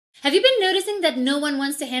Have you been noticing that no one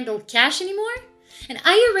wants to handle cash anymore? And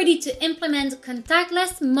are you ready to implement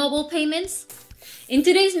contactless mobile payments? In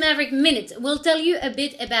today's Maverick Minute, we'll tell you a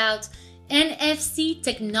bit about NFC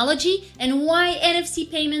technology and why NFC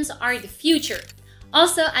payments are the future.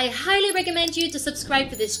 Also, I highly recommend you to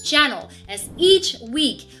subscribe to this channel, as each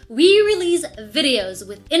week we release videos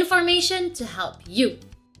with information to help you.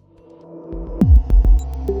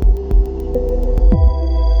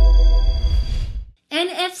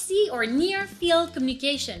 NFC, or Near Field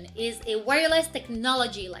Communication, is a wireless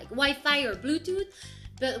technology like Wi-Fi or Bluetooth,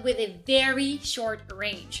 but with a very short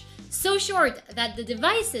range. So short that the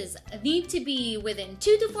devices need to be within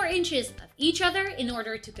 2 to 4 inches of each other in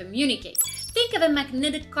order to communicate. Think of a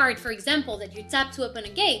magnetic card, for example, that you tap to open a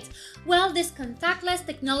gate. Well, this contactless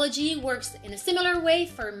technology works in a similar way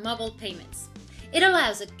for mobile payments. It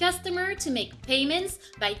allows a customer to make payments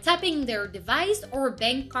by tapping their device or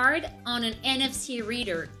bank card on an NFC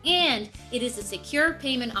reader, and it is a secure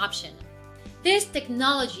payment option. This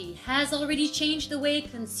technology has already changed the way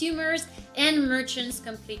consumers and merchants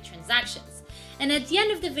complete transactions. And at the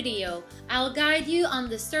end of the video, I'll guide you on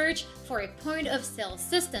the search for a point-of-sale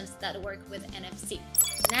systems that work with NFC.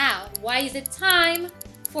 Now, why is it time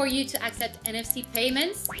for you to accept NFC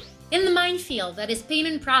payments? In the minefield that is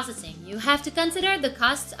payment processing, you have to consider the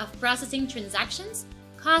costs of processing transactions,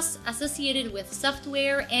 costs associated with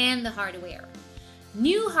software and the hardware.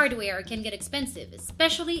 New hardware can get expensive,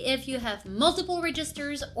 especially if you have multiple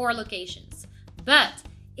registers or locations. But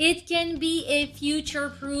it can be a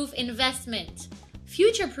future-proof investment.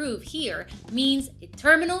 Future-proof here means a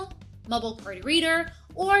terminal, mobile card reader,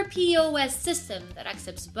 or POS system that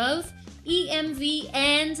accepts both EMV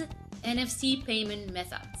and NFC payment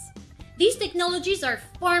methods. These technologies are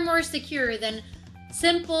far more secure than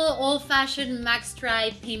simple old-fashioned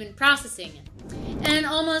magstripe payment processing. And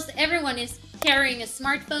almost everyone is carrying a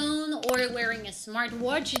smartphone or wearing a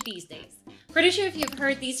smartwatch these days. Pretty sure if you've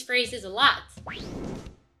heard these phrases a lot.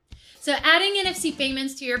 So adding NFC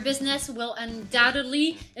payments to your business will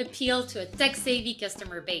undoubtedly appeal to a tech-savvy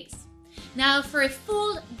customer base. Now, for a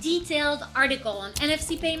full detailed article on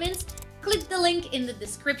NFC payments, click the link in the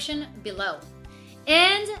description below.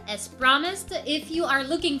 And as promised, if you are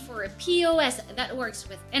looking for a POS that works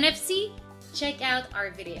with NFC, check out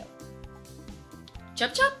our video.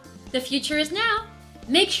 Chop chop! The future is now!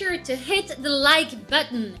 Make sure to hit the like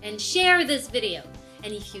button and share this video.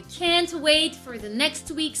 And if you can't wait for the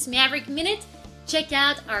next week's Maverick Minute, check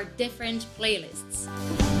out our different playlists.